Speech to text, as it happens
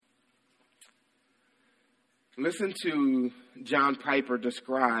Listen to John Piper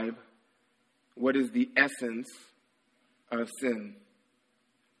describe what is the essence of sin.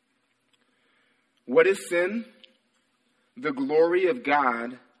 What is sin? The glory of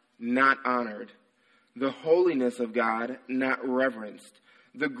God not honored, the holiness of God not reverenced,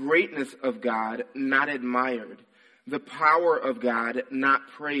 the greatness of God not admired, the power of God not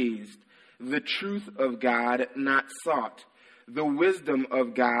praised, the truth of God not sought, the wisdom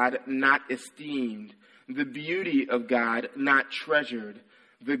of God not esteemed, the beauty of God not treasured,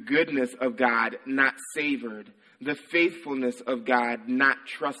 the goodness of God not savored, the faithfulness of God not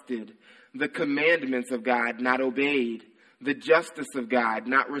trusted, the commandments of God not obeyed, the justice of God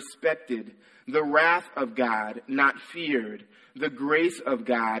not respected, the wrath of God not feared, the grace of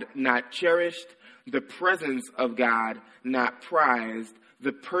God not cherished, the presence of God not prized,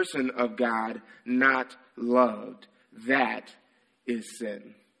 the person of God not loved. That is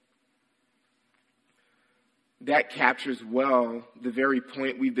sin. That captures well the very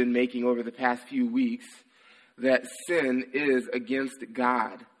point we've been making over the past few weeks, that sin is against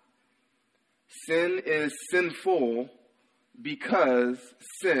God. Sin is sinful because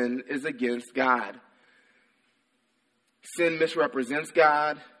sin is against God. Sin misrepresents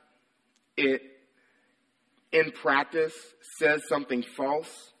God. It, in practice, says something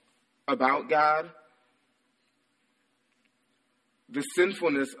false about God. The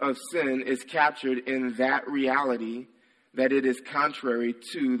sinfulness of sin is captured in that reality that it is contrary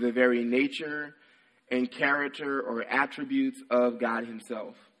to the very nature and character or attributes of God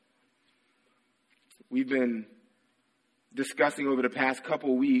himself. We've been discussing over the past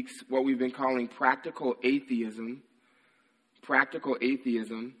couple weeks what we've been calling practical atheism. Practical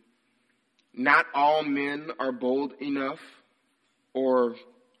atheism. Not all men are bold enough, or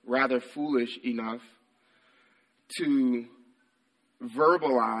rather foolish enough, to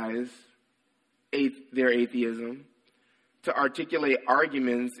verbalize their atheism, to articulate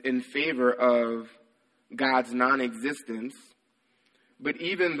arguments in favor of God's non-existence. But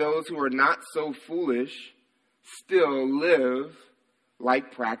even those who are not so foolish still live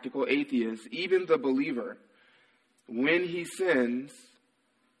like practical atheists. Even the believer, when he sins,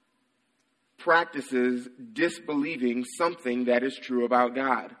 practices disbelieving something that is true about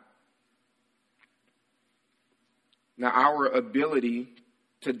God. Now, our ability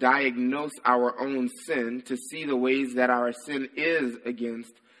to diagnose our own sin, to see the ways that our sin is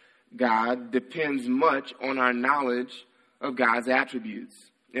against God, depends much on our knowledge of God's attributes.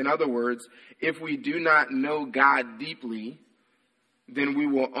 In other words, if we do not know God deeply, then we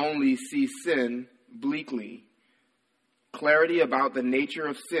will only see sin bleakly. Clarity about the nature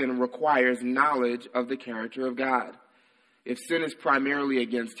of sin requires knowledge of the character of God. If sin is primarily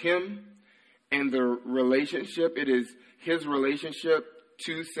against him, and the relationship, it is his relationship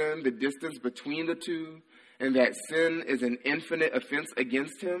to sin, the distance between the two, and that sin is an infinite offense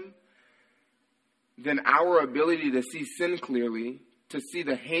against him, then our ability to see sin clearly, to see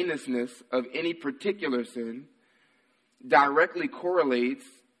the heinousness of any particular sin, directly correlates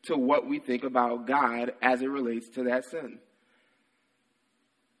to what we think about God as it relates to that sin.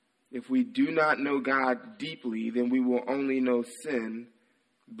 If we do not know God deeply, then we will only know sin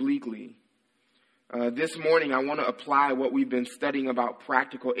bleakly. This morning, I want to apply what we've been studying about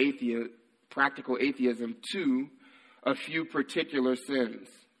practical atheism to a few particular sins.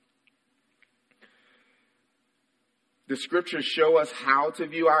 The scriptures show us how to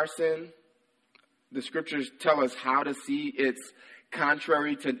view our sin. The scriptures tell us how to see its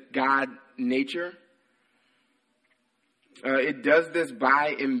contrary to God's nature. It does this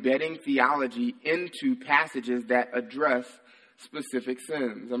by embedding theology into passages that address specific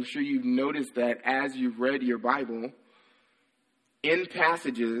sins. I'm sure you've noticed that as you've read your Bible, in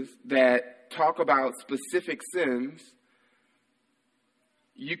passages that talk about specific sins,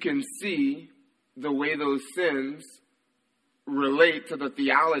 you can see the way those sins relate to the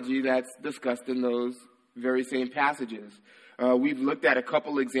theology that's discussed in those very same passages. We've looked at a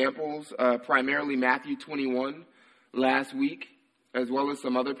couple examples, primarily Matthew 21 last week, as well as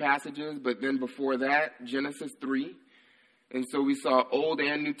some other passages, but then before that, Genesis 3. And so we saw Old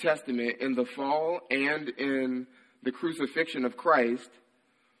and New Testament in the fall and in the crucifixion of Christ,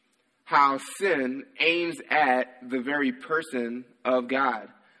 how sin aims at the very person of God,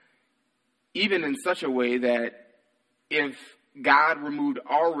 even in such a way that if God removed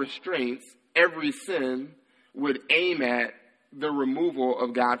all restraints, every sin would aim at the removal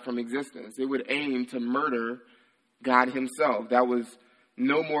of God from existence. It would aim to murder God himself. That was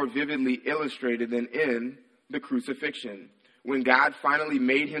no more vividly illustrated than in the crucifixion. When God finally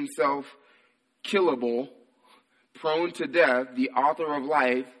made himself killable, prone to death, the author of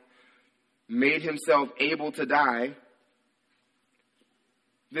life made himself able to die,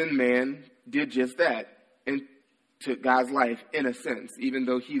 then man did just that and took God's life in a sense. Even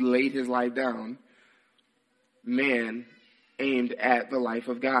though he laid his life down, man aimed at the life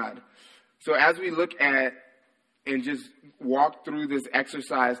of God. So as we look at and just walk through this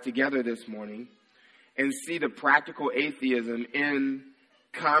exercise together this morning and see the practical atheism in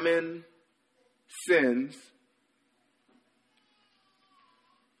common sins,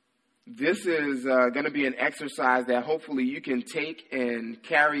 this is going to be an exercise that hopefully you can take and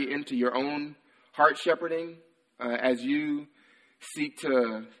carry into your own heart shepherding as you seek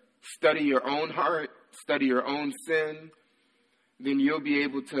to study your own heart, study your own sin. Then you'll be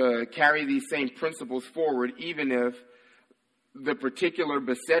able to carry these same principles forward, even if the particular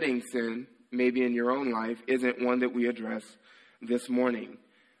besetting sin, maybe in your own life, isn't one that we address this morning.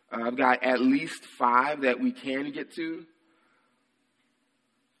 I've got at least 5 that we can get to.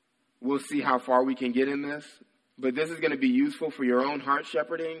 We'll see how far we can get in this. But this is going to be useful for your own heart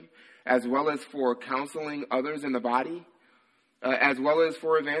shepherding, as well as for counseling others in the body, as well as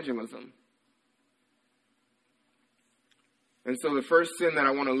for evangelism. And so the first sin that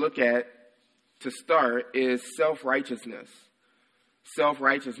I want to look at to start is self-righteousness.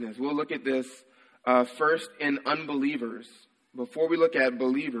 Self-righteousness. We'll look at this first in unbelievers. Before we look at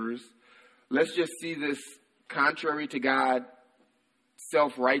believers, let's just see this contrary to God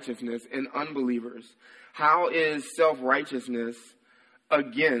self-righteousness in unbelievers. How is self-righteousness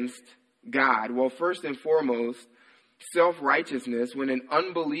against God? Well, first and foremost, self-righteousness, when an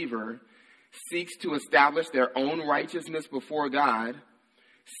unbeliever seeks to establish their own righteousness before God,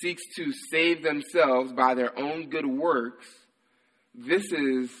 seeks to save themselves by their own good works, this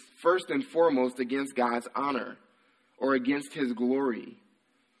is first and foremost against God's honor or against his glory.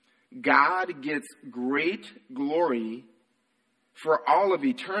 God gets great glory for all of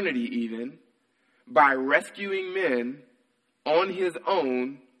eternity even by rescuing men on his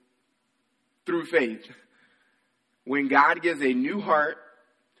own through faith. When God gives a new heart,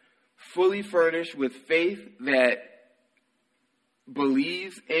 fully furnished with faith that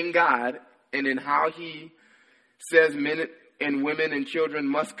believes in God and in how he says men and women and children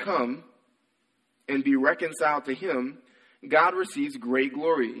must come and be reconciled to him, God receives great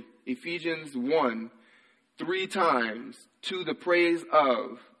glory. Ephesians 1, 3 times, to the praise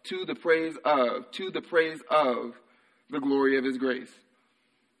of, to the praise of, to the praise of the glory of his grace.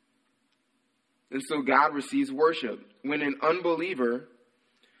 And so God receives worship. When an unbeliever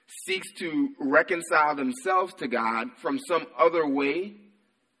seeks to reconcile themselves to God from some other way,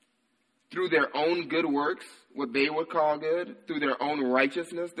 through their own good works, what they would call good, through their own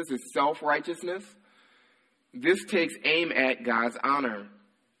righteousness, this is self-righteousness, this takes aim at God's honor.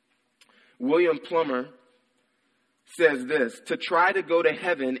 William Plummer says this: to try to go to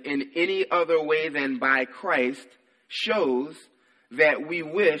heaven in any other way than by Christ shows that we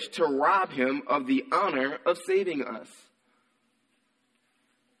wish to rob him of the honor of saving us.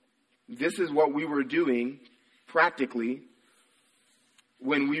 This is what we were doing practically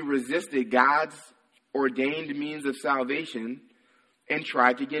when we resisted God's ordained means of salvation and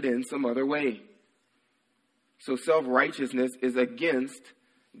tried to get in some other way. So self-righteousness is against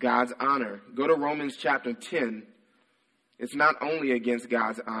God's honor. Go to Romans chapter 10. It's not only against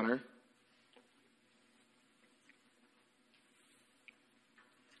God's honor.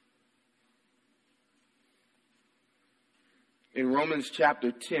 In Romans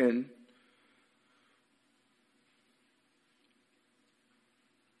chapter 10,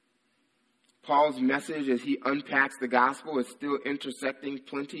 Paul's message as he unpacks the gospel is still intersecting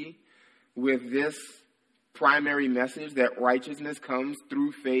plenty with this primary message that righteousness comes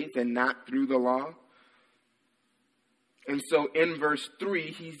through faith and not through the law. And so in verse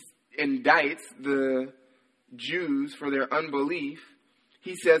 3, he indicts the Jews for their unbelief.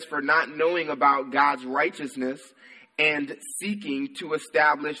 He says, for not knowing about God's righteousness and seeking to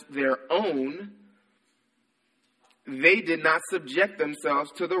establish their own, they did not subject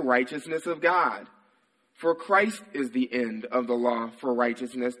themselves to the righteousness of God. For Christ is the end of the law for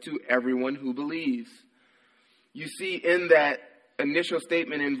righteousness to everyone who believes. You see in that initial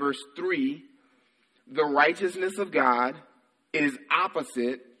statement in verse 3, the righteousness of God is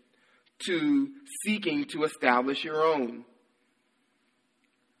opposite to seeking to establish your own.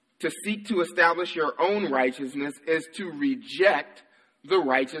 To seek to establish your own righteousness is to reject the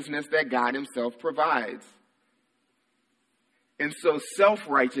righteousness that God himself provides. And so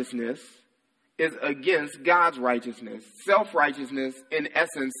self-righteousness is against God's righteousness. Self-righteousness, in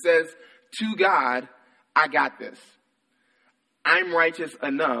essence, says to God, I got this. I'm righteous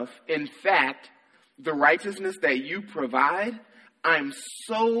enough. In fact, the righteousness that you provide, I'm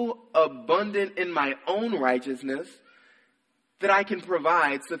so abundant in my own righteousness that I can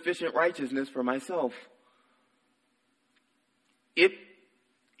provide sufficient righteousness for myself. If,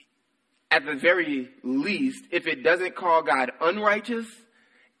 at the very least, if it doesn't call God unrighteous,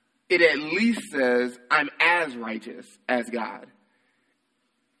 it at least says I'm as righteous as God.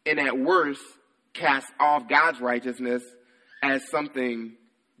 And at worst, casts off God's righteousness as something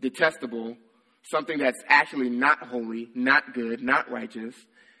detestable, something that's actually not holy, not good, not righteous,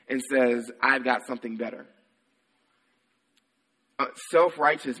 and says, I've got something better.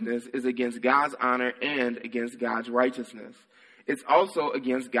 Self-righteousness is against God's honor and against God's righteousness. It's also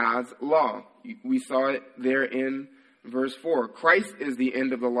against God's law. We saw it there in verse 4. Christ is the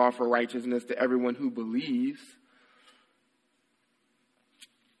end of the law for righteousness to everyone who believes.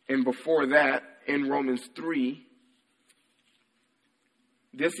 And before that, in Romans 3,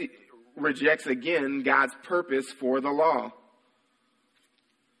 this rejects again God's purpose for the law.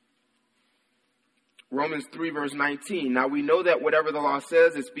 Romans 3 verse 19. Now we know that whatever the law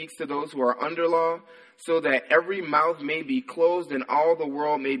says, it speaks to those who are under law, so that every mouth may be closed and all the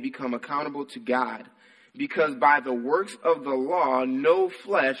world may become accountable to God. Because by the works of the law, no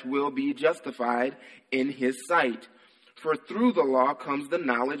flesh will be justified in his sight. For through the law comes the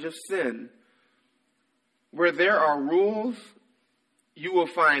knowledge of sin. Where there are rules, you will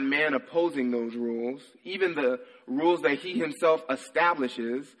find man opposing those rules, even the rules that he himself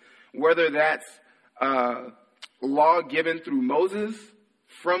establishes, whether that's law given through Moses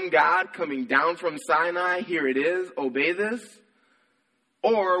from God coming down from Sinai, here it is, obey this,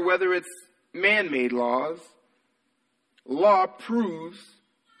 or whether it's man-made laws. Law proves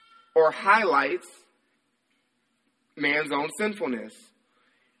or highlights man's own sinfulness.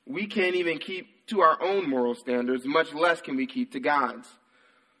 We can't even keep to our own moral standards, much less can we keep to God's.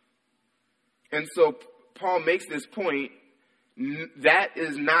 And so Paul makes this point, that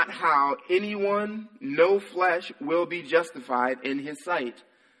is not how anyone, no flesh, will be justified in his sight.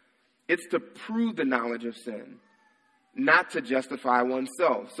 It's to prove the knowledge of sin, not to justify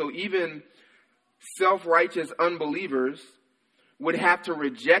oneself. So even self-righteous unbelievers would have to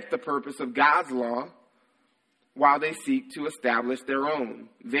reject the purpose of God's law while they seek to establish their own.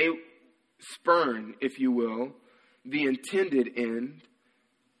 They spurn, if you will, the intended end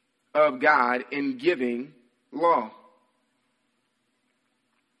of God in giving law.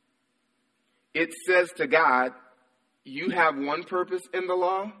 It says to God, you have one purpose in the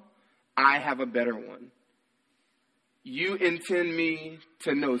law, I have a better one. You intend me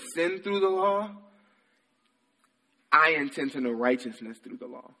to know sin through the law, I intend to know righteousness through the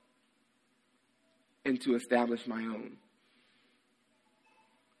law and to establish my own.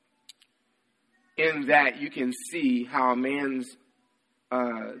 In that you can see how a man's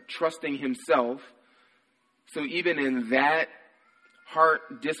trusting himself. So even in that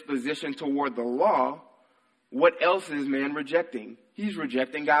heart disposition toward the law, what else is man rejecting? He's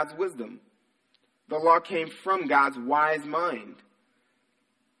rejecting God's wisdom. The law came from God's wise mind.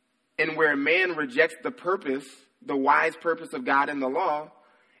 And where man rejects the purpose, the wise purpose of God in the law,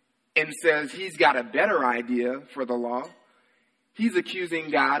 and says he's got a better idea for the law, he's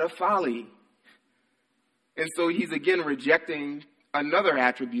accusing God of folly. And so he's again rejecting another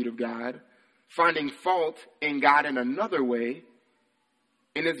attribute of God, finding fault in God in another way,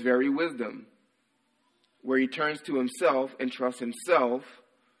 in his very wisdom, where he turns to himself and trusts himself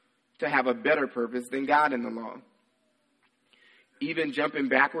to have a better purpose than God in the law. Even jumping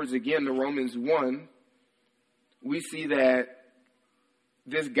backwards again to Romans 1, we see that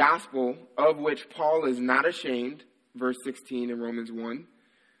this gospel, of which Paul is not ashamed, verse 16 in Romans 1,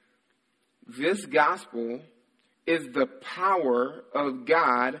 this gospel is the power of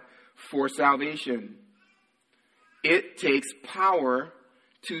God for salvation. It takes power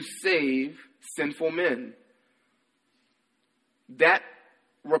to save sinful men. That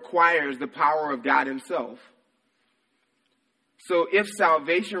requires the power of God himself. So if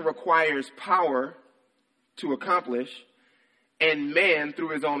salvation requires power to accomplish, and man through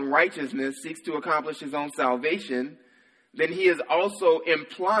his own righteousness seeks to accomplish his own salvation, then he is also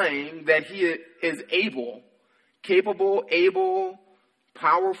implying that he is able, capable, able,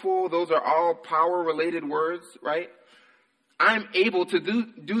 powerful. Those are all power-related words, right? I'm able to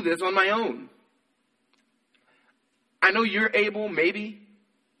do this on my own. I know you're able, maybe,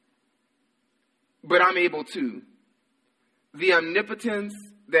 but I'm able too. The omnipotence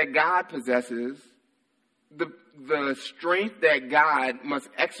that God possesses, the strength that God must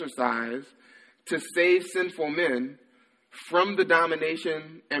exercise to save sinful men from the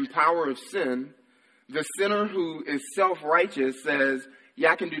domination and power of sin, the sinner who is self-righteous says,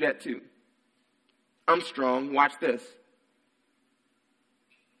 yeah, I can do that too. I'm strong. Watch this.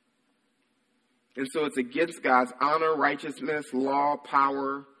 And so it's against God's honor, righteousness, law,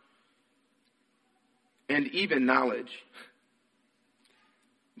 power, and even knowledge.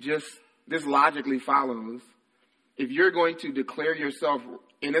 Just this logically follows. If you're going to declare yourself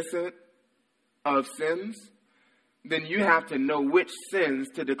innocent of sins, then you have to know which sins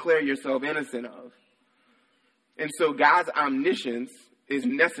to declare yourself innocent of. And so God's omniscience is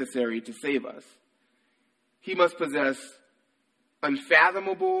necessary to save us. He must possess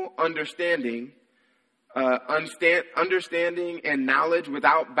unfathomable understanding and knowledge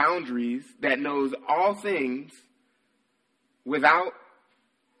without boundaries, that knows all things without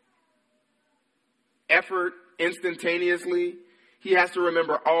effort instantaneously. He has to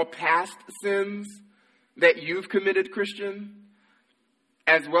remember all past sins that you've committed, Christian,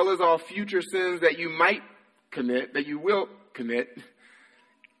 as well as all future sins that you might commit, that you will commit.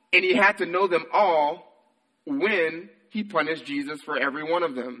 And he had to know them all when he punished Jesus for every one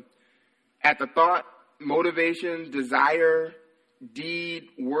of them. At the thought, motivation, desire, deed,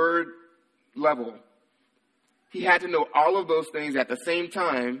 word level. He had to know all of those things at the same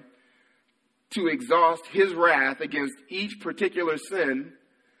time to exhaust his wrath against each particular sin,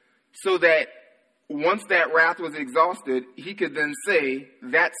 so that once that wrath was exhausted, he could then say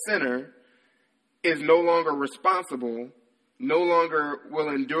that sinner is no longer responsible, no longer will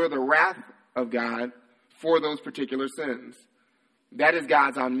endure the wrath of God for those particular sins. That is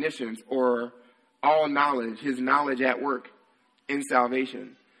God's omniscience, or all knowledge, his knowledge at work in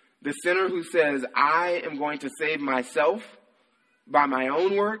salvation. The sinner who says, I am going to save myself by my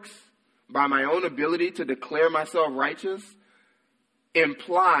own works, by my own ability to declare myself righteous,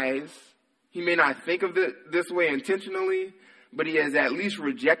 implies, he may not think of it this way intentionally, but he is at least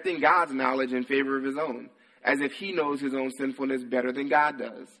rejecting God's knowledge in favor of his own, as if he knows his own sinfulness better than God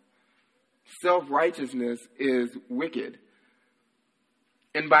does. Self-righteousness is wicked.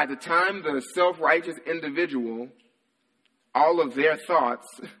 And by the time the self-righteous individual, all of their thoughts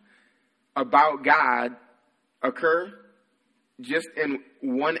about God occur just in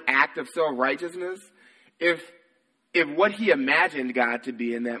one act of self-righteousness, if what he imagined God to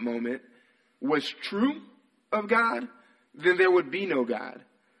be in that moment was true of God, then there would be no God,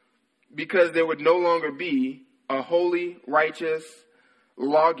 because there would no longer be a holy, righteous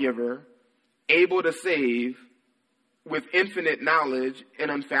lawgiver able to save with infinite knowledge and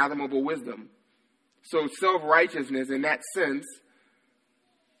unfathomable wisdom. So self-righteousness in that sense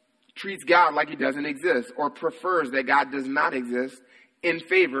treats God like he doesn't exist, or prefers that God does not exist in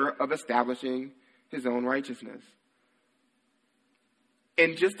favor of establishing his own righteousness.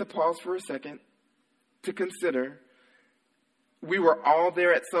 And just to pause for a second to consider, we were all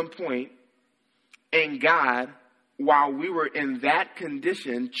there at some point, and God, while we were in that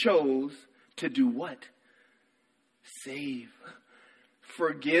condition, chose to do what? Save.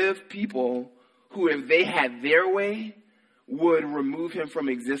 Forgive people who, if they had their way, would remove him from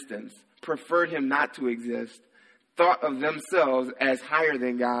existence, preferred him not to exist, thought of themselves as higher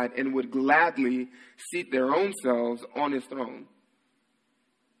than God, and would gladly seat their own selves on his throne.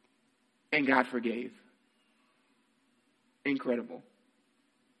 And God forgave. Incredible.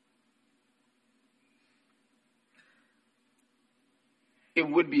 It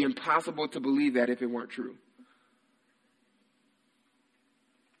would be impossible to believe that if it weren't true.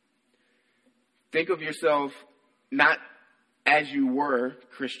 Think of yourself not as you were,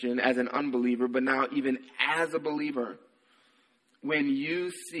 Christian, as an unbeliever, but now even as a believer. When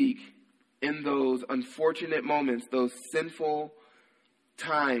you seek in those unfortunate moments, those sinful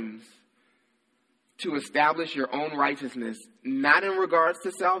times, to establish your own righteousness, not in regards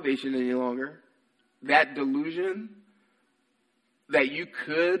to salvation any longer, that delusion that you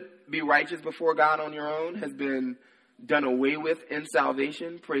could be righteous before God on your own has been done away with in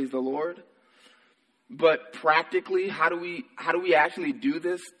salvation, praise the Lord. But practically, how do we actually do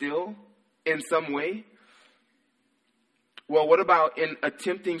this still in some way? Well, what about in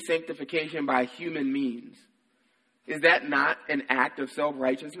attempting sanctification by human means? Is that not an act of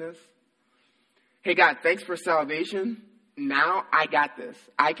self-righteousness? Hey God, thanks for salvation. Now I got this.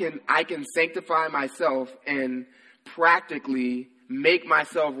 I can sanctify myself and practically make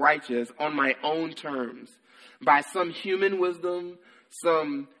myself righteous on my own terms by some human wisdom,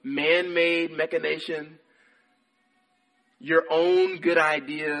 some man-made machination, your own good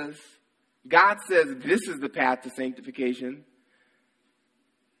ideas. God says this is the path to sanctification.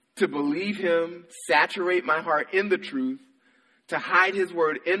 To believe him, saturate my heart in the truth, to hide his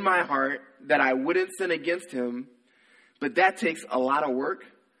word in my heart that I wouldn't sin against him. But that takes a lot of work.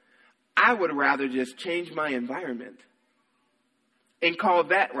 I would rather just change my environment and call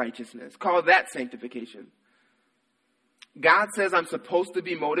that righteousness, call that sanctification. God says I'm supposed to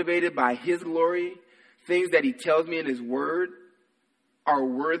be motivated by his glory. Things that he tells me in his word are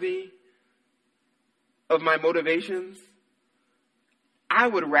worthy of my motivations. I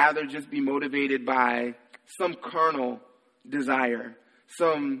would rather just be motivated by some carnal desire,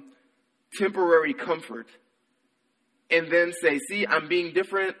 some temporary comfort, and then say, see, I'm being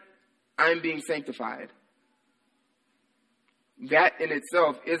different, I'm being sanctified. That in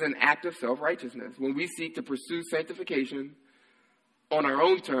itself is an act of self-righteousness when we seek to pursue sanctification on our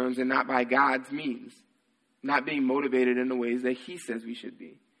own terms and not by God's means, not being motivated in the ways that he says we should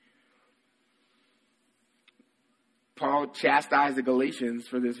be. Paul chastised the Galatians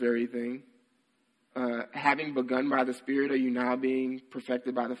for this very thing. Having begun by the Spirit, are you now being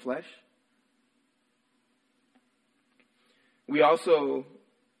perfected by the flesh? We also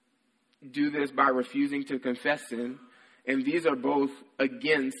do this by refusing to confess sin, and these are both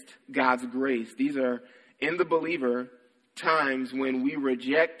against God's grace. These are, in the believer, times when we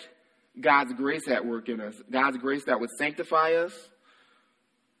reject God's grace at work in us, God's grace that would sanctify us,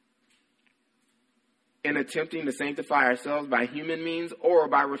 in attempting to sanctify ourselves by human means or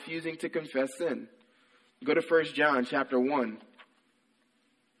by refusing to confess sin. Go to 1 John chapter 1.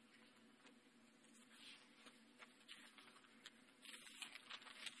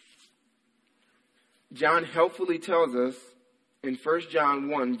 John helpfully tells us in 1 John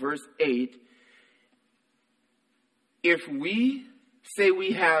 1, verse 8, if we say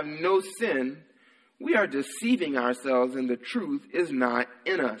we have no sin, we are deceiving ourselves and the truth is not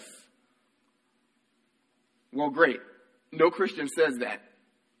in us. Well, great. No Christian says that.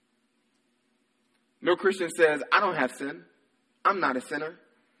 No Christian says, I don't have sin. I'm not a sinner.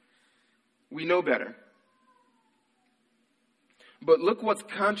 We know better. But look what's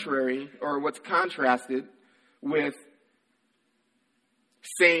contrary or what's contrasted with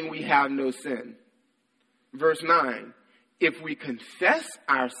saying we have no sin. Verse 9, if we confess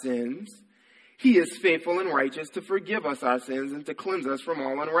our sins, he is faithful and righteous to forgive us our sins and to cleanse us from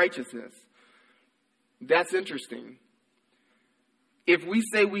all unrighteousness. That's interesting. If we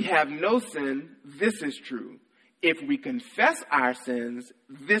say we have no sin, this is true. If we confess our sins,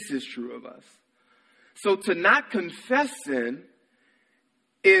 this is true of us. So to not confess sin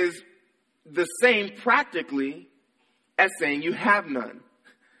is the same practically as saying you have none.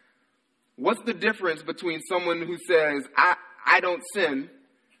 What's the difference between someone who says, I don't sin,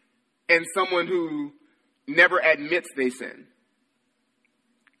 and someone who never admits they sin?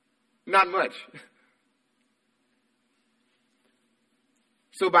 Not much.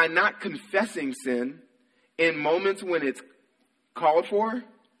 So by not confessing sin in moments when it's called for,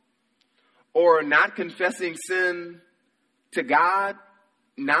 or not confessing sin to God,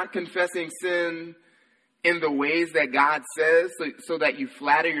 not confessing sin in the ways that God says, so that you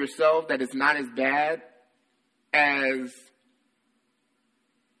flatter yourself that it's not as bad as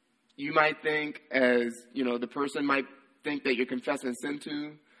you might think, as, the person might think that you're confessing sin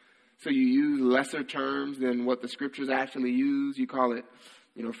to. So you use lesser terms than what the scriptures actually use. You call it,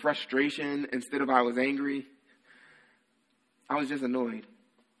 frustration instead of I was angry. I was just annoyed.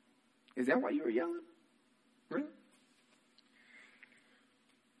 Is that why you were yelling? Really?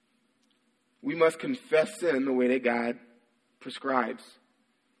 We must confess sin the way that God prescribes.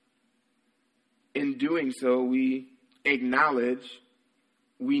 In doing so, we acknowledge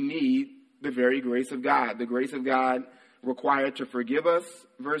we need the very grace of God. The grace of God required to forgive us,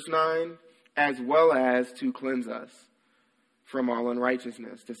 verse 9, as well as to cleanse us from all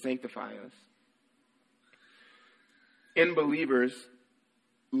unrighteousness, to sanctify us. In believers,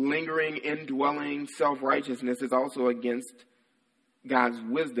 lingering, indwelling self-righteousness is also against God's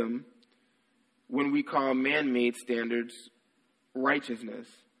wisdom when we call man-made standards righteousness.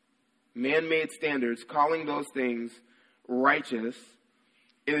 Man-made standards, calling those things righteous,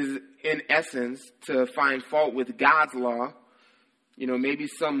 is in essence to find fault with God's law. Maybe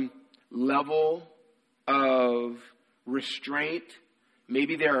some level of restraint.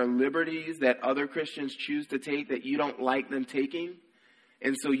 Maybe there are liberties that other Christians choose to take that you don't like them taking.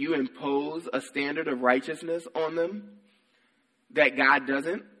 And so you impose a standard of righteousness on them that God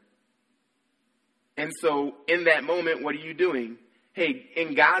doesn't. And so in that moment, what are you doing? Hey,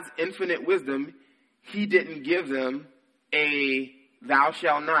 in God's infinite wisdom, he didn't give them a thou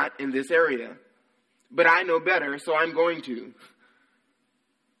shalt not in this area. But I know better, so I'm going to.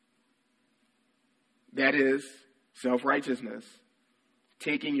 That is self-righteousness.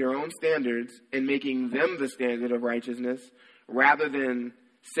 Taking your own standards and making them the standard of righteousness, rather than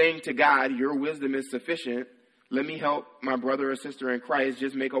saying to God, your wisdom is sufficient. Let me help my brother or sister in Christ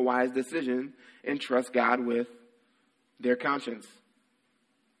just make a wise decision and trust God with their conscience.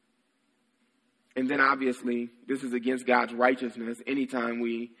 And then obviously, this is against God's righteousness. Anytime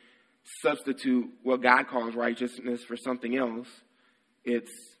we substitute what God calls righteousness for something else,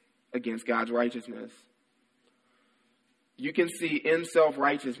 it's against God's righteousness. You can see in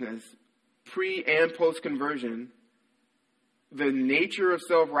self-righteousness, pre- and post-conversion, the nature of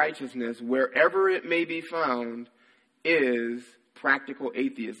self-righteousness, wherever it may be found, is practical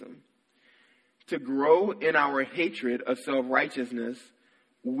atheism. To grow in our hatred of self-righteousness,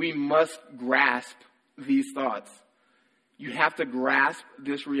 we must grasp these thoughts. You have to grasp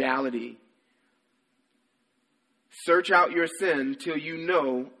this reality. Search out your sin till you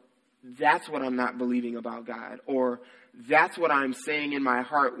know that's what I'm not believing about God, or that's what I'm saying in my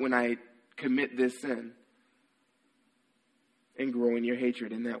heart when I commit this sin, and grow in your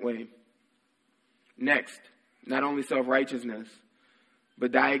hatred in that way. Next, not only self-righteousness,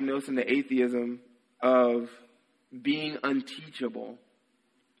 but diagnosing the atheism of being unteachable.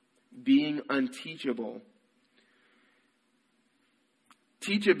 Being unteachable.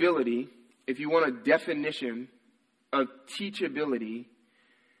 Teachability, if you want a definition of teachability,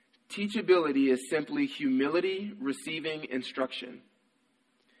 teachability is simply humility receiving instruction.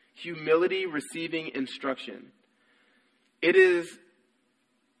 Humility receiving instruction. It is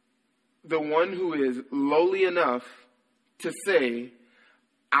the one who is lowly enough to say,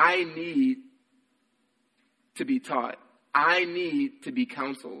 I need to be taught. I need to be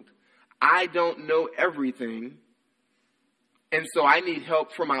counseled. I don't know everything, and so I need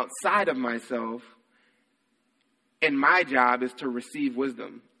help from outside of myself, and my job is to receive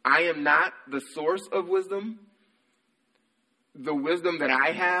wisdom. I am not the source of wisdom. The wisdom that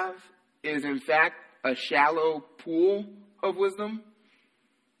I have is, in fact, a shallow pool of wisdom.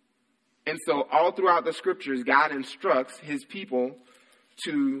 And so all throughout the scriptures, God instructs his people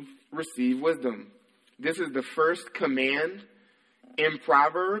to receive wisdom. This is the first command in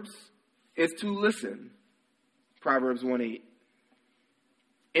Proverbs, is to listen. Proverbs 1:8.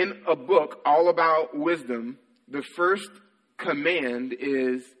 In a book all about wisdom, the first command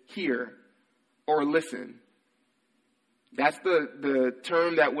is hear or listen. That's the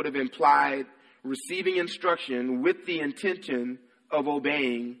term that would have implied receiving instruction with the intention of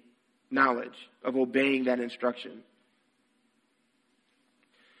obeying knowledge, of obeying that instruction.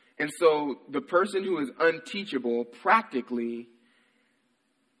 And so the person who is unteachable practically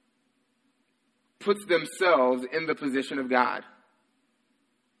puts themselves in the position of God.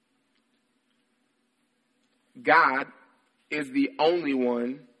 God is the only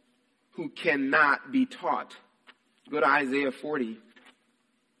one who cannot be taught. Go to Isaiah 40.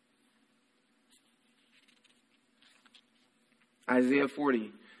 Isaiah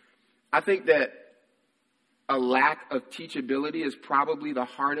 40. I think that a lack of teachability is probably the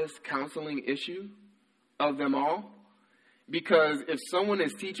hardest counseling issue of them all. Because if someone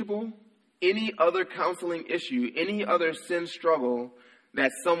is teachable, any other counseling issue, any other sin struggle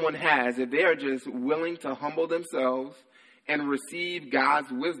that someone has, if they are just willing to humble themselves and receive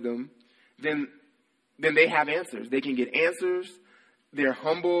God's wisdom, then they have answers. They can get answers. They're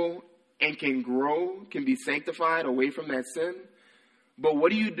humble and can grow, can be sanctified away from that sin. But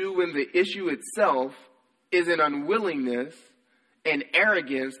what do you do when the issue itself is an unwillingness and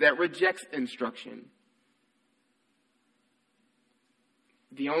arrogance that rejects instruction?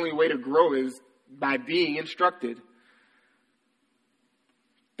 The only way to grow is by being instructed.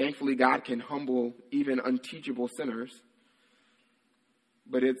 Thankfully, God can humble even unteachable sinners.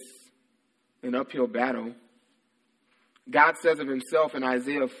 But it's an uphill battle. God says of himself in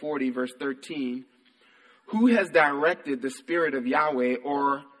Isaiah 40, verse 13, who has directed the Spirit of Yahweh,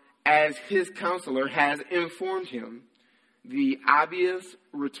 or as his counselor has informed him? The obvious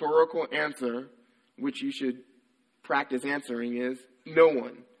rhetorical answer, which you should practice answering, is no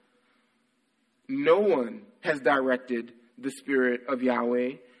one. No one has directed the Spirit of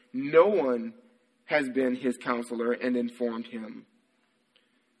Yahweh. No one has been his counselor and informed him.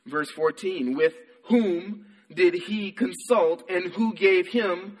 Verse 14, with whom did he consult, and who gave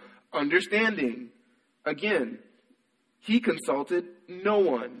him understanding? Again, he consulted no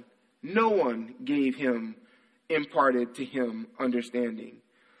one. No one gave him, imparted to him understanding.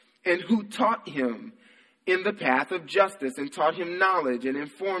 And who taught him in the path of justice, and taught him knowledge, and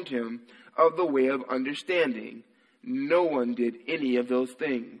informed him of the way of understanding? No one did any of those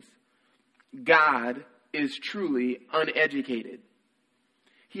things. God is truly uneducated.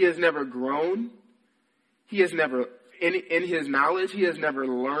 He has never grown. He has never, in his knowledge, he has never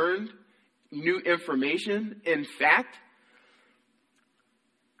learned new information. In fact,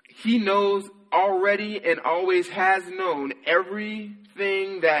 he knows already and always has known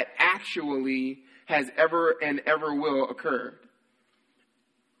everything that actually has ever and ever will occur.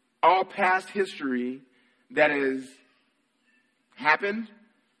 All past history that has happened,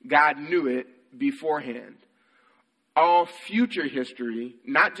 God knew it beforehand. All future history,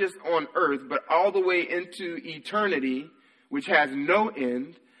 not just on earth, but all the way into eternity, which has no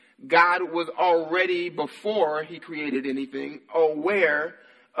end, God was already, before he created anything, aware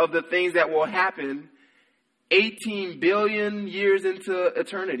of the things that will happen 18 billion years into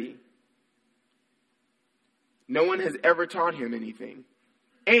eternity. No one has ever taught him anything.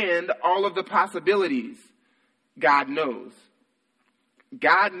 And all of the possibilities, God knows.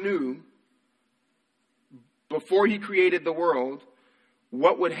 God knew before he created the world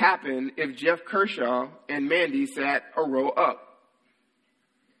what would happen if Jeff Kershaw and Mandy sat a row up.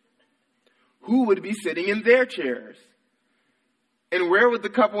 Who would be sitting in their chairs? And where would the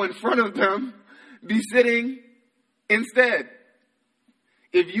couple in front of them be sitting instead?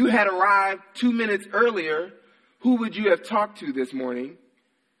 If you had arrived 2 minutes earlier, who would you have talked to this morning?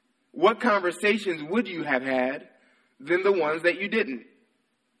 What conversations would you have had than the ones that you didn't?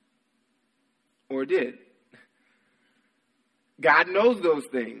 Or did? God knows those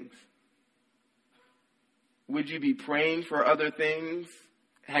things. Would you be praying for other things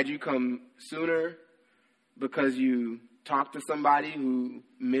had you come sooner because you talked to somebody who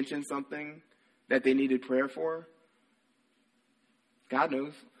mentioned something that they needed prayer for? God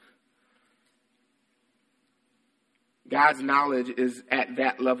knows. God's knowledge is at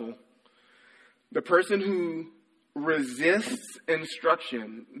that level. The person who resists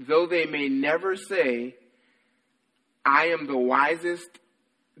instruction, though they may never say, I am the wisest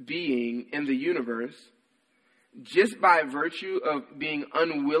being in the universe, just by virtue of being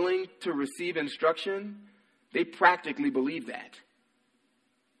unwilling to receive instruction, they practically believe that.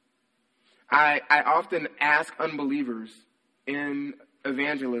 I often ask unbelievers in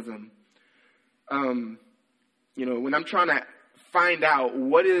evangelism, when I'm trying to find out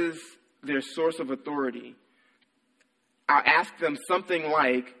what is their source of authority, I'll ask them something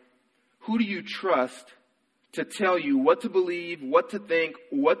like, who do you trust to tell you what to believe, what to think,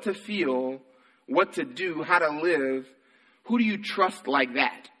 what to feel, what to do, how to live? Who do you trust like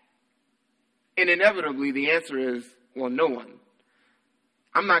that? And inevitably the answer is, well, no one.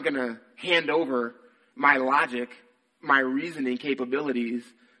 I'm not going to hand over my logic, my reasoning capabilities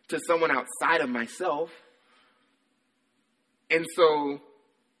to someone outside of myself. And so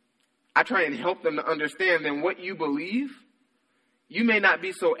I try and help them to understand that what you believe, you may not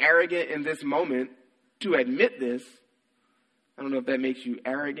be so arrogant in this moment to admit this. I don't know if that makes you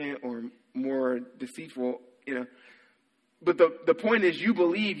arrogant or more deceitful, But the point is, you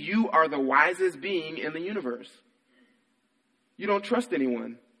believe you are the wisest being in the universe. You don't trust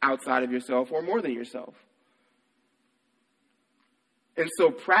anyone outside of yourself or more than yourself. And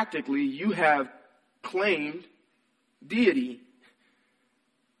so practically, you have claimed deity.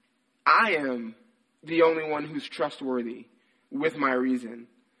 I am the only one who's trustworthy with my reason.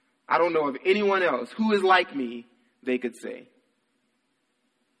 I don't know of anyone else who is like me, they could say.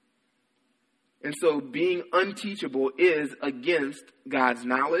 And so being unteachable is against God's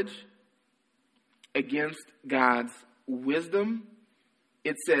knowledge, against God's wisdom.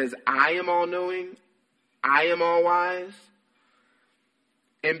 It says, I am all-knowing, I am all-wise.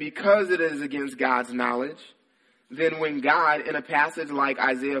 And because it is against God's knowledge, then when God, in a passage like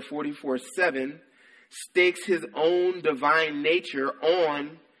Isaiah 44:7, stakes his own divine nature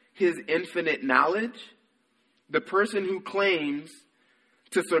on his infinite knowledge, the person who claims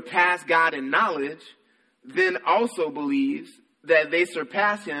to surpass God in knowledge then also believes that they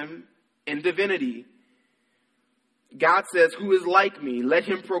surpass him in divinity. God says, who is like me? Let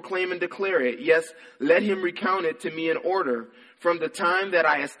him proclaim and declare it. Yes, let him recount it to me in order from the time that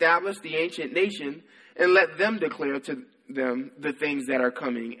I established the ancient nation, and let them declare to them the things that are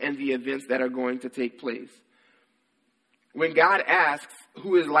coming and the events that are going to take place. When God asks,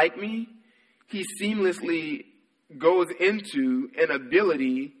 who is like me? He seamlessly goes into an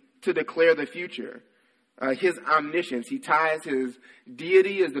ability to declare the future. His omniscience. He ties his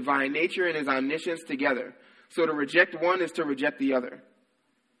deity, his divine nature, and his omniscience together. So to reject one is to reject the other.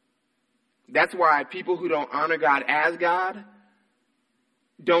 That's why people who don't honor God as God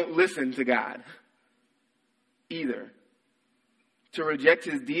don't listen to God either. To reject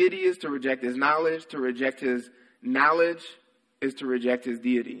his deity is to reject his knowledge. To reject his knowledge is to reject his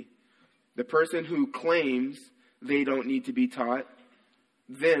deity. The person who claims they don't need to be taught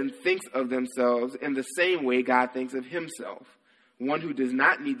then thinks of themselves in the same way God thinks of himself. One who does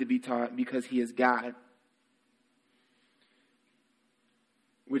not need to be taught because he is God.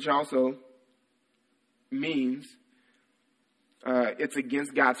 Which also means it's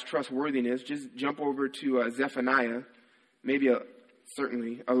against God's trustworthiness. Just jump over to Zephaniah, maybe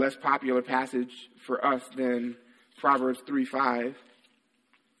certainly a less popular passage for us than Proverbs 3:5.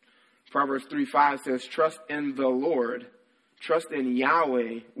 Proverbs 3:5 says, trust in the Lord, trust in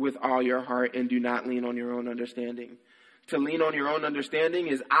Yahweh with all your heart, and do not lean on your own understanding. To lean on your own understanding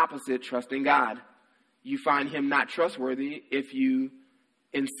is opposite trusting God. You find him not trustworthy if you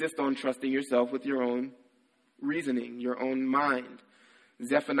insist on trusting yourself with your own reasoning, your own mind.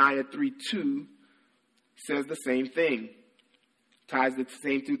 Zephaniah 3:2 says the same thing, ties the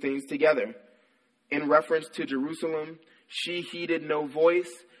same two things together. In reference to Jerusalem, she heeded no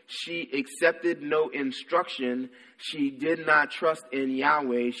voice, she accepted no instruction, she did not trust in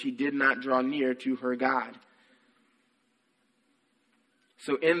Yahweh, she did not draw near to her God.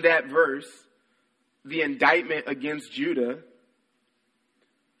 So in that verse, the indictment against Judah,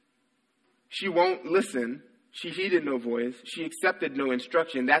 she won't listen, she heeded no voice, she accepted no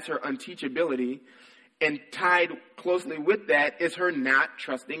instruction. That's her unteachability. And tied closely with that is her not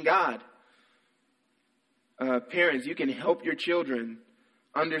trusting God. Parents, you can help your children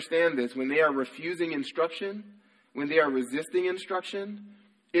understand this. When they are refusing instruction, when they are resisting instruction,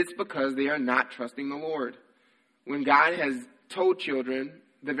 it's because they are not trusting the Lord. When God has told children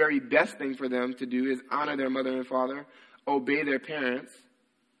the very best thing for them to do is honor their mother and father, obey their parents,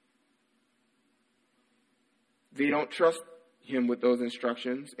 they don't trust him with those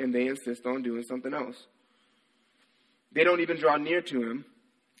instructions, and they insist on doing something else. They don't even draw near to him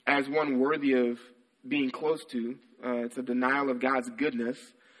as one worthy of being close to. It's a denial of God's goodness.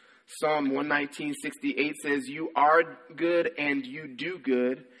 Psalm 119:68 says, you are good and you do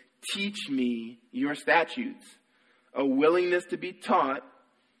good. Teach me your statutes. A willingness to be taught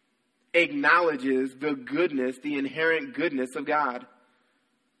acknowledges the goodness, the inherent goodness of God.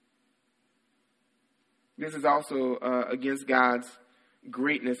 This is also against God's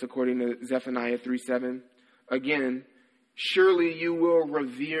greatness, according to Zephaniah 3:7. Again, surely you will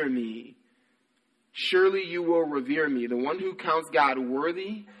revere me. Surely you will revere me. The one who counts God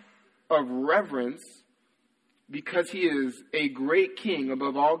worthy of reverence because he is a great king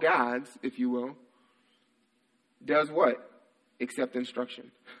above all gods, if you will, does what? Accept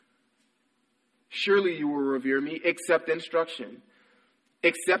instruction. Surely you will revere me, accept instruction.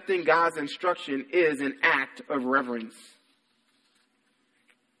 Accepting God's instruction is an act of reverence.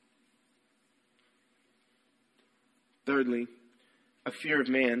 Thirdly, a fear of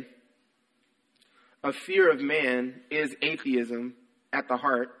man. A fear of man is atheism at the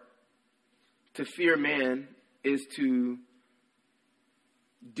heart. To fear man is to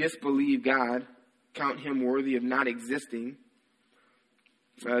disbelieve God, count him worthy of not existing.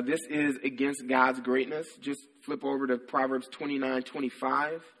 This is against God's greatness. Just flip over to Proverbs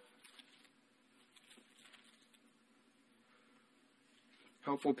 29:25.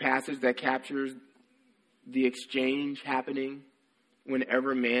 Helpful passage that captures the exchange happening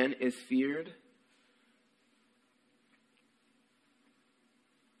whenever man is feared.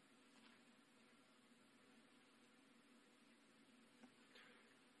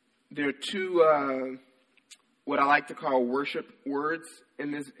 There are two what I like to call worship words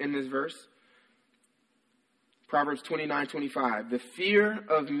in this verse. Proverbs 29:25. The fear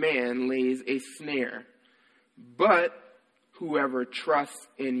of man lays a snare, but whoever trusts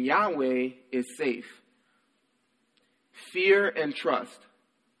in Yahweh is safe. Fear and trust.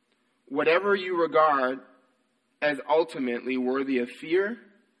 Whatever you regard as ultimately worthy of fear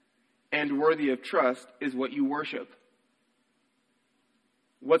and worthy of trust is what you worship.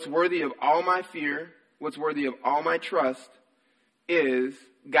 What's worthy of all my fear, what's worthy of all my trust is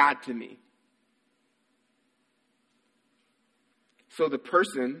God to me. So the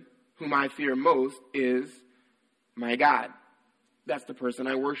person whom I fear most is my God. That's the person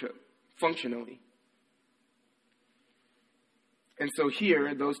I worship, functionally. And so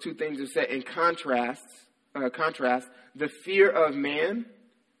here, those two things are set in contrast. The fear of man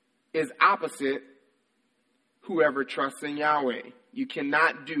is opposite whoever trusts in Yahweh. You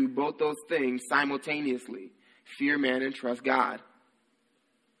cannot do both those things simultaneously. Fear man and trust God.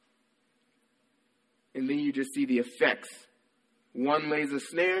 And then you just see the effects. One lays a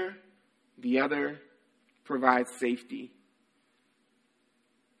snare, the other provides safety.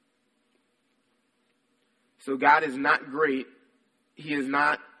 So God is not great. He is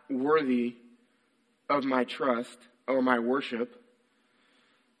not worthy of my trust or my worship.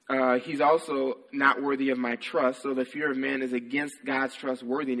 He's also not worthy of my trust. So the fear of man is against God's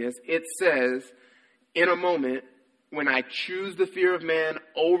trustworthiness. It says, in a moment, when I choose the fear of man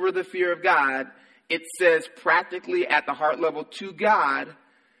over the fear of God, it says practically at the heart level to God,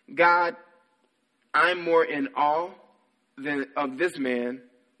 God, I'm more in awe of this man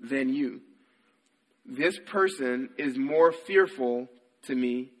than you. this person is more fearful to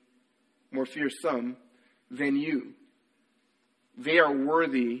me, more fearsome than you. They are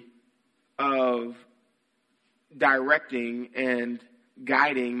worthy of directing and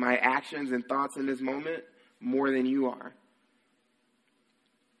guiding my actions and thoughts in this moment more than you are.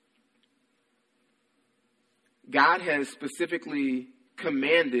 God has specifically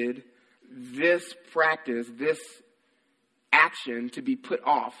commanded this practice, this action to be put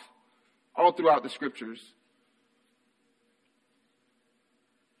off all throughout the scriptures.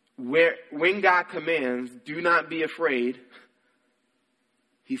 When God commands, do not be afraid,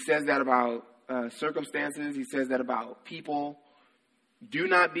 he says that about circumstances, he says that about people. Do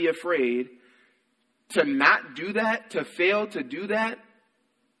not be afraid. To not do that, to fail to do that,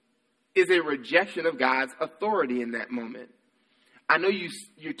 is a rejection of God's authority in that moment. I know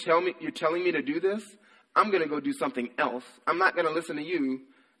you're telling me to do this. I'm going to go do something else. I'm not going to listen to you.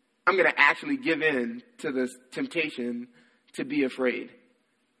 I'm going to actually give in to this temptation to be afraid.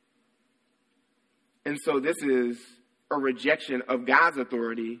 And so this is a rejection of God's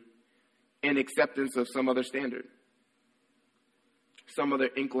authority and acceptance of some other standard, some other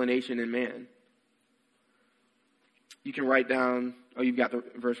inclination in man. You can write down, oh, you've got the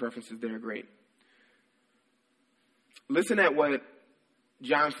verse references there, great. Listen at what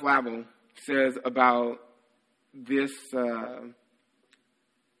John Flavel says about this,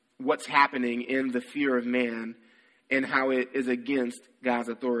 what's happening in the fear of man and how it is against God's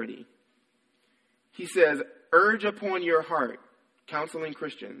authority. He says, urge upon your heart, counseling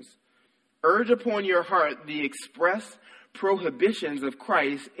Christians, urge upon your heart the express prohibitions of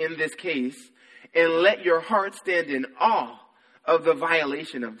Christ in this case, and let your heart stand in awe of the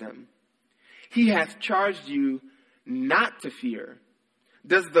violation of them. He hath charged you not to fear.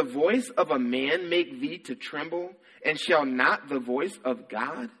 Does the voice of a man make thee to tremble, and shall not the voice of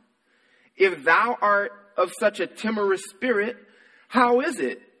God? If thou art of such a timorous spirit, how is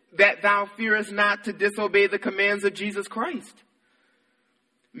it that thou fearest not to disobey the commands of Jesus Christ?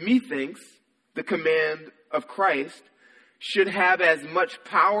 Methinks the command of Christ should have as much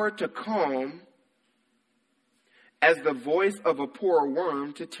power to calm as the voice of a poor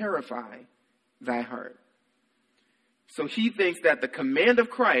worm to terrify thy heart. So he thinks that the command of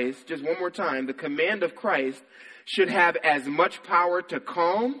Christ, just one more time, the command of Christ should have as much power to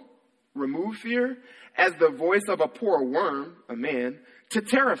calm, remove fear, as the voice of a poor worm, a man, to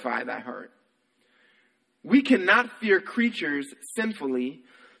terrify thy heart. We cannot fear creatures sinfully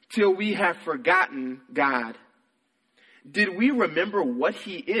till we have forgotten God. Did we remember what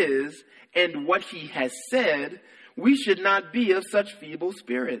he is and what he has said, we should not be of such feeble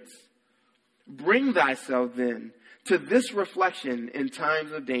spirits. Bring thyself then to this reflection in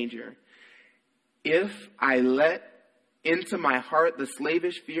times of danger. If I let into my heart the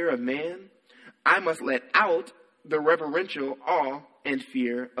slavish fear of man, I must let out the reverential awe and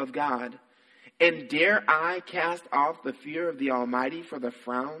fear of God. And dare I cast off the fear of the Almighty for the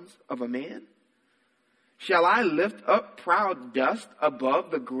frowns of a man? Shall I lift up proud dust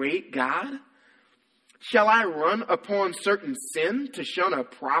above the great God? Shall I run upon certain sin to shun a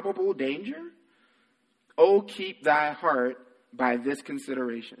probable danger? Oh, keep thy heart by this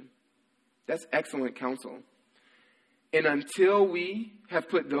consideration. That's excellent counsel. And until we have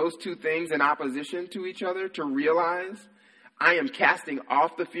put those two things in opposition to each other to realize I am casting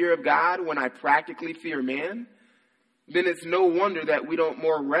off the fear of God when I practically fear man, then it's no wonder that we don't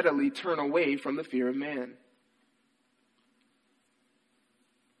more readily turn away from the fear of man.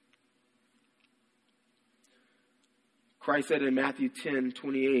 Christ said in Matthew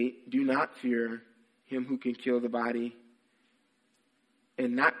 10:28, do not fear him who can kill the body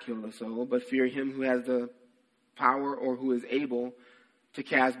and not kill the soul, but fear him who has the power or who is able to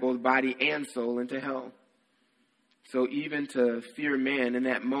cast both body and soul into hell. So even to fear man in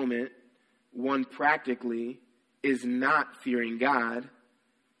that moment, one practically is not fearing God,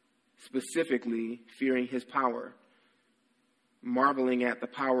 specifically fearing his power, marveling at the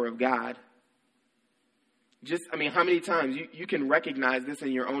power of God. How many times, you can recognize this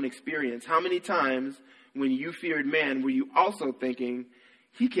in your own experience. How many times when you feared man were you also thinking,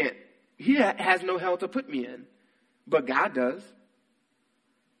 he has no hell to put me in, but God does.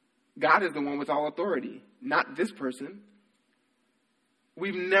 God is the one with all authority, not this person.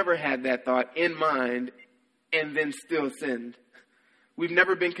 We've never had that thought in mind and then still sinned. We've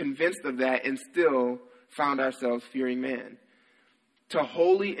never been convinced of that and still found ourselves fearing man. To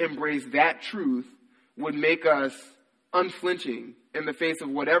wholly embrace that truth would make us unflinching in the face of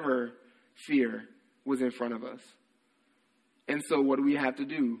whatever fear was in front of us. And so what do we have to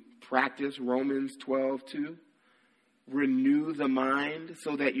do? Practice Romans 12:2. renew the mind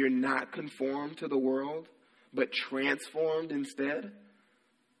so that you're not conformed to the world, but transformed instead.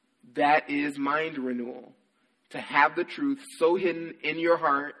 That is mind renewal. To have the truth so hidden in your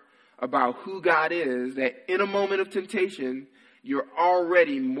heart about who God is that in a moment of temptation, you're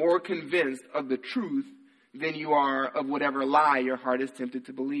already more convinced of the truth than you are of whatever lie your heart is tempted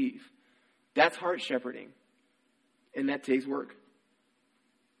to believe. That's heart shepherding. And that takes work.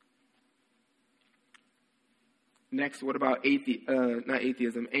 Next, what about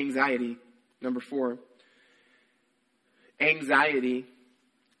anxiety? Number 4. Anxiety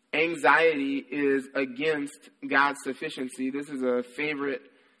is against God's sufficiency. This is a favorite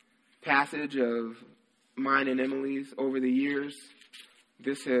passage of mine and Emily's over the years.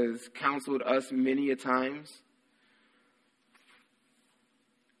 This has counseled us many a times.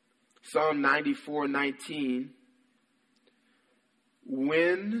 Psalm 94:19.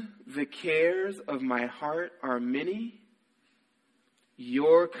 When the cares of my heart are many,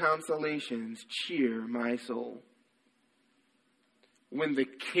 your consolations cheer my soul. When the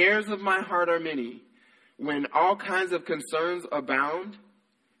cares of my heart are many, when all kinds of concerns abound,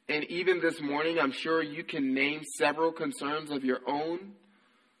 and even this morning I'm sure you can name several concerns of your own,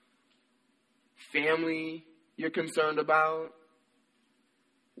 family you're concerned about,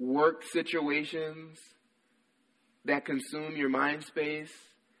 work situations that consume your mind space,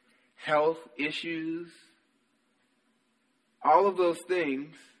 health issues, all of those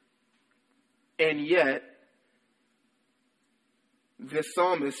things, and yet the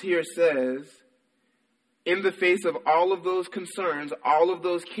psalmist here says, in the face of all of those concerns, all of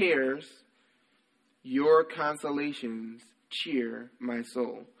those cares, your consolations cheer my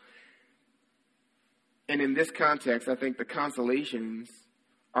soul. And in this context, I think the consolations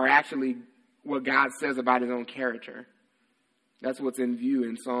are actually what God says about his own character. That's what's in view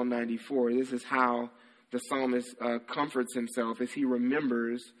in Psalm 94. This is how the psalmist comforts himself as he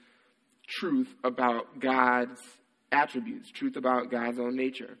remembers truth about God's attributes, truth about God's own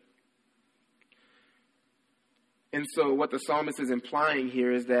nature. And so what the psalmist is implying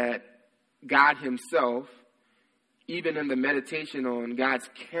here is that God himself, even in the meditation on God's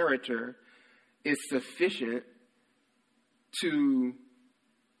character, is sufficient to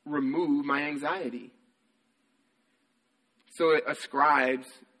remove my anxiety. So it ascribes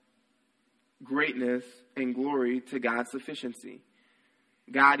greatness and glory to God's sufficiency.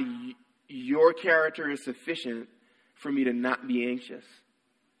 God, your character is sufficient for me to not be anxious.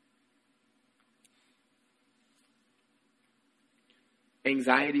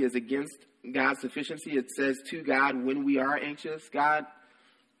 Anxiety is against God's sufficiency. It says to God when we are anxious, God,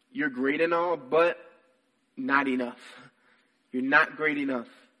 you're great and all, but not enough. You're not great enough.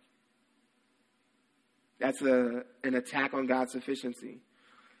 That's an attack on God's sufficiency.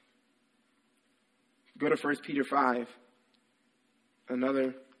 Go to 1 Peter 5.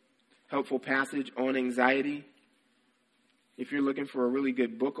 Another helpful passage on anxiety. If you're looking for a really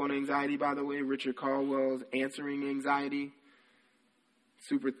good book on anxiety, by the way, Richard Caldwell's Answering Anxiety.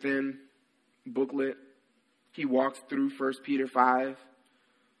 Super thin booklet. He walks through 1 Peter 5.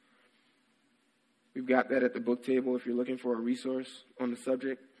 We've got that at the book table if you're looking for a resource on the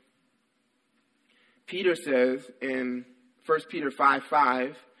subject. Peter says in 1 Peter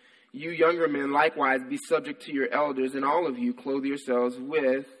 5:5, you younger men likewise be subject to your elders, and all of you clothe yourselves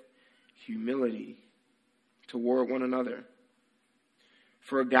with humility toward one another.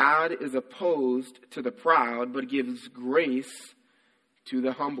 For God is opposed to the proud, but gives grace to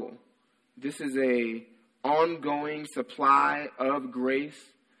the humble. This is an ongoing supply of grace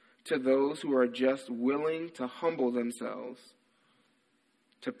to those who are just willing to humble themselves,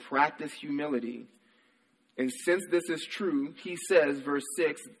 to practice humility. And since this is true, he says, verse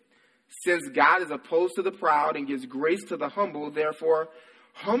 6, since God is opposed to the proud and gives grace to the humble, therefore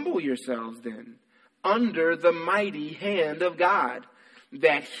humble yourselves then under the mighty hand of God,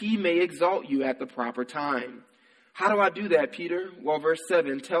 that he may exalt you at the proper time. How do I do that, Peter? Well, verse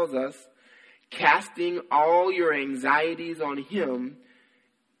 7 tells us, casting all your anxieties on him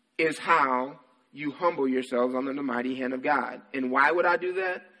is how you humble yourselves under the mighty hand of God. And why would I do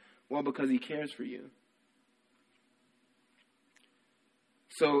that? Well, because he cares for you.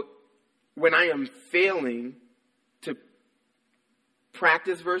 So when I am failing to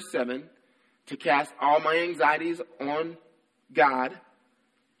practice verse 7, to cast all my anxieties on God,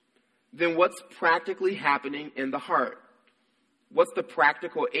 then what's practically happening in the heart? What's the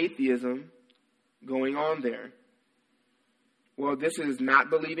practical atheism going on there? Well, this is not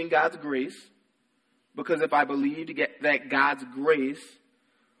believing God's grace, because if I believed that God's grace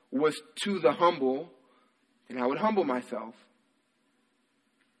was to the humble, then I would humble myself.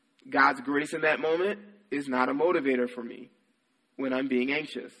 God's grace in that moment is not a motivator for me when I'm being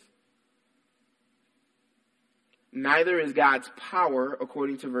anxious. Neither is God's power,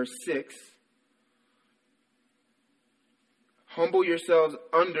 according to verse 6. Humble yourselves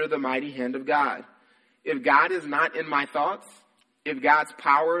under the mighty hand of God. If God is not in my thoughts, if God's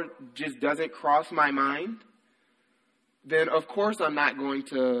power just doesn't cross my mind, then of course I'm not going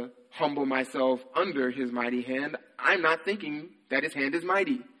to humble myself under his mighty hand. I'm not thinking that his hand is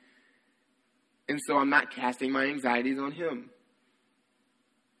mighty. And so I'm not casting my anxieties on him.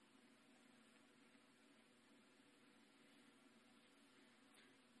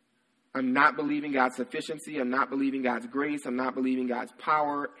 I'm not believing God's sufficiency. I'm not believing God's grace. I'm not believing God's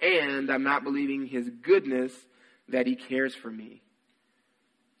power. And I'm not believing his goodness that he cares for me.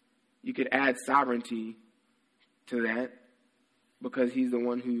 You could add sovereignty to that because he's the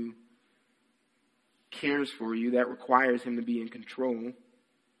one who cares for you. That requires him to be in control.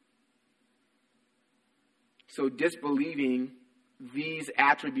 So disbelieving these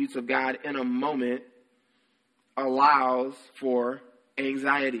attributes of God in a moment allows for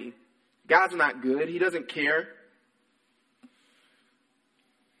anxiety. God's not good. He doesn't care.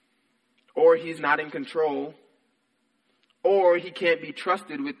 Or he's not in control. Or he can't be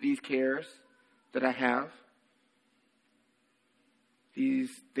trusted with these cares that I have. These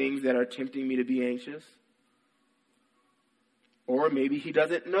things that are tempting me to be anxious. Or maybe he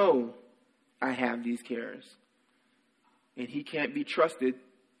doesn't know I have these cares. And he can't be trusted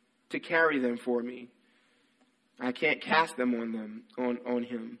to carry them for me. I can't cast them on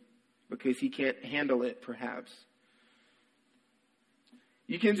him. Because he can't handle it, perhaps.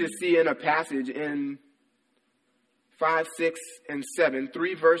 You can just see in a passage in 5, 6, and 7,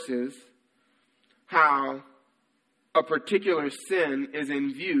 3 verses, how a particular sin is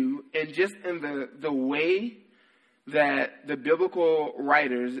in view, and just in the way that the biblical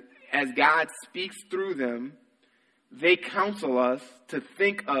writers, as God speaks through them, they counsel us to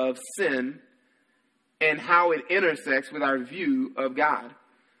think of sin and how it intersects with our view of God.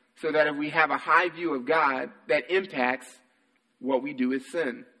 So that if we have a high view of God, that impacts what we do with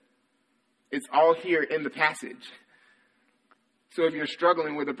sin. It's all here in the passage. So if you're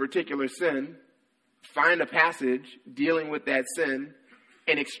struggling with a particular sin, find a passage dealing with that sin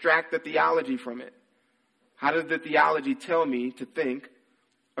and extract the theology from it. How does the theology tell me to think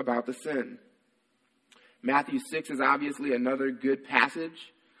about the sin? Matthew 6 is obviously another good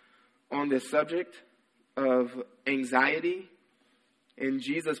passage on this subject of anxiety. And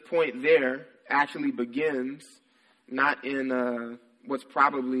Jesus' point there actually begins not in what's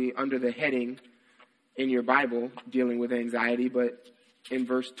probably under the heading in your Bible dealing with anxiety, but in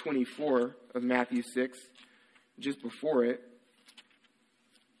verse 24 of Matthew 6, just before it.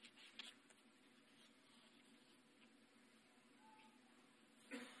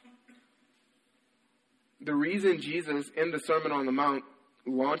 The reason Jesus in the Sermon on the Mount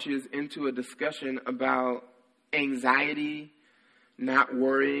launches into a discussion about anxiety, not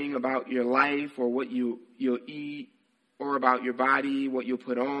worrying about your life or what you'll eat or about your body, what you'll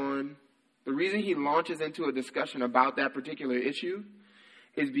put on. The reason he launches into a discussion about that particular issue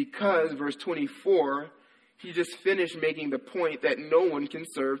is because, verse 24, he just finished making the point that no one can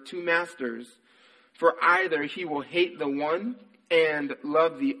serve two masters. For either he will hate the one and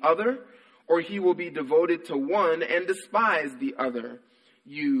love the other, or he will be devoted to one and despise the other.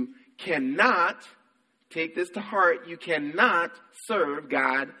 You cannot, take this to heart, you cannot serve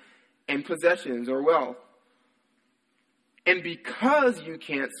God and possessions or wealth. And because you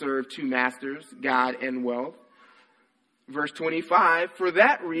can't serve two masters, God and wealth, verse 25, for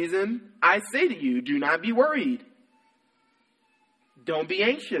that reason I say to you, do not be worried. Don't be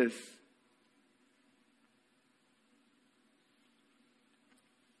anxious.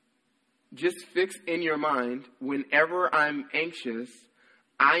 Just fix in your mind, whenever I'm anxious,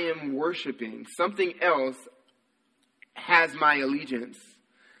 I am worshiping. Something else has my allegiance.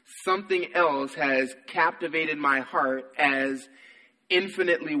 Something else has captivated my heart as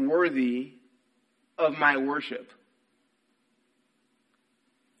infinitely worthy of my worship.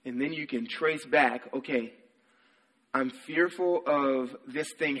 And then you can trace back, okay, I'm fearful of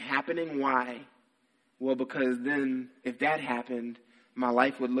this thing happening. Why? Well, because then if that happened, my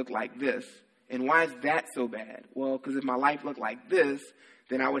life would look like this. And why is that so bad? Well, because if my life looked like this,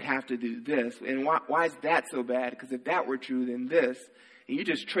 then I would have to do this. And why is that so bad? Because if that were true, then this. And you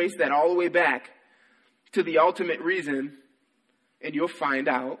just trace that all the way back to the ultimate reason, and you'll find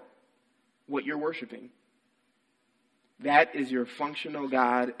out what you're worshiping. That is your functional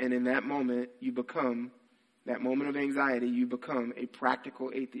God, and in that moment, you become, that moment of anxiety, you become a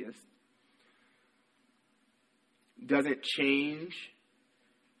practical atheist. Doesn't change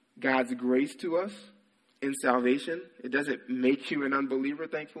God's grace to us. in salvation. It doesn't make you an unbeliever,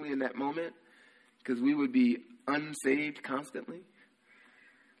 thankfully, in that moment, because we would be unsaved constantly.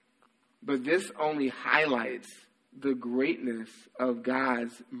 But this only highlights the greatness of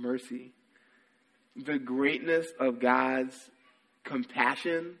God's mercy, the greatness of God's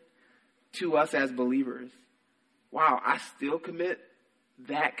compassion to us as believers. Wow, I still commit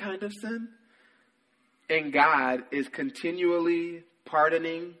that kind of sin? And God is continually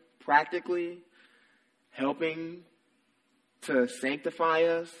pardoning, practically helping to sanctify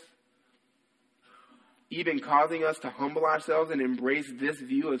us, even causing us to humble ourselves and embrace this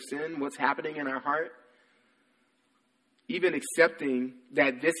view of sin, what's happening in our heart. Even accepting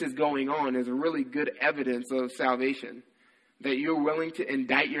that this is going on is really good evidence of salvation. That you're willing to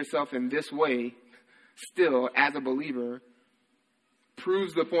indict yourself in this way, still, as a believer,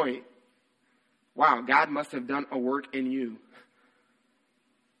 proves the point. Wow, God must have done a work in you.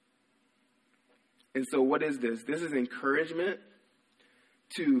 And so what is this? This is encouragement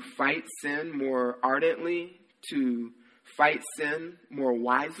to fight sin more ardently, to fight sin more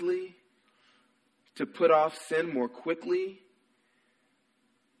wisely, to put off sin more quickly,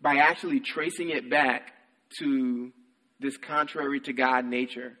 by actually tracing it back to this contrary to God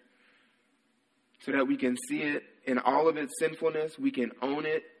nature, so that we can see it in all of its sinfulness. We can own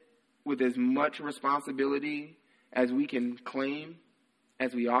it with as much responsibility as we can claim,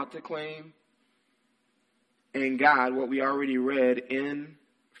 as we ought to claim. And God, what we already read in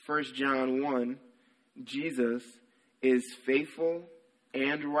 1 John 1, Jesus is faithful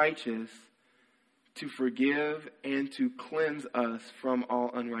and righteous to forgive and to cleanse us from all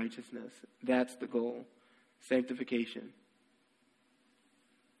unrighteousness. That's the goal. Sanctification.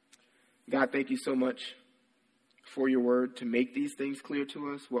 God, thank you so much for your word to make these things clear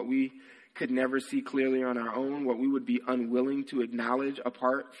to us, what we could never see clearly on our own, what we would be unwilling to acknowledge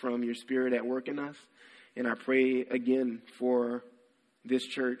apart from your Spirit at work in us. And I pray again for this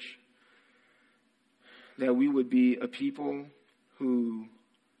church, that we would be a people who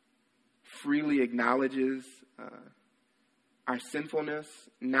freely acknowledges our sinfulness,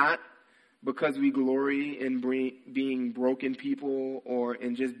 not because we glory in being broken people or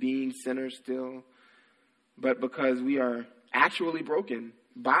in just being sinners still, but because we are actually broken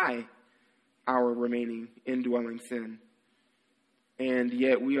by our remaining indwelling sin. And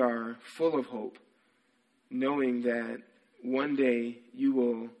yet we are full of hope, knowing that one day you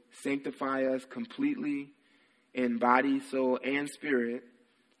will sanctify us completely in body, soul, and spirit.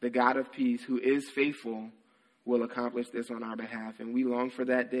 The God of peace, who is faithful, will accomplish this on our behalf. And we long for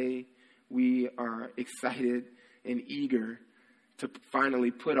that day. We are excited and eager to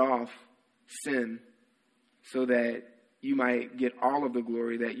finally put off sin so that you might get all of the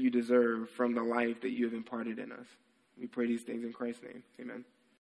glory that you deserve from the life that you have imparted in us. We pray these things in Christ's name. Amen.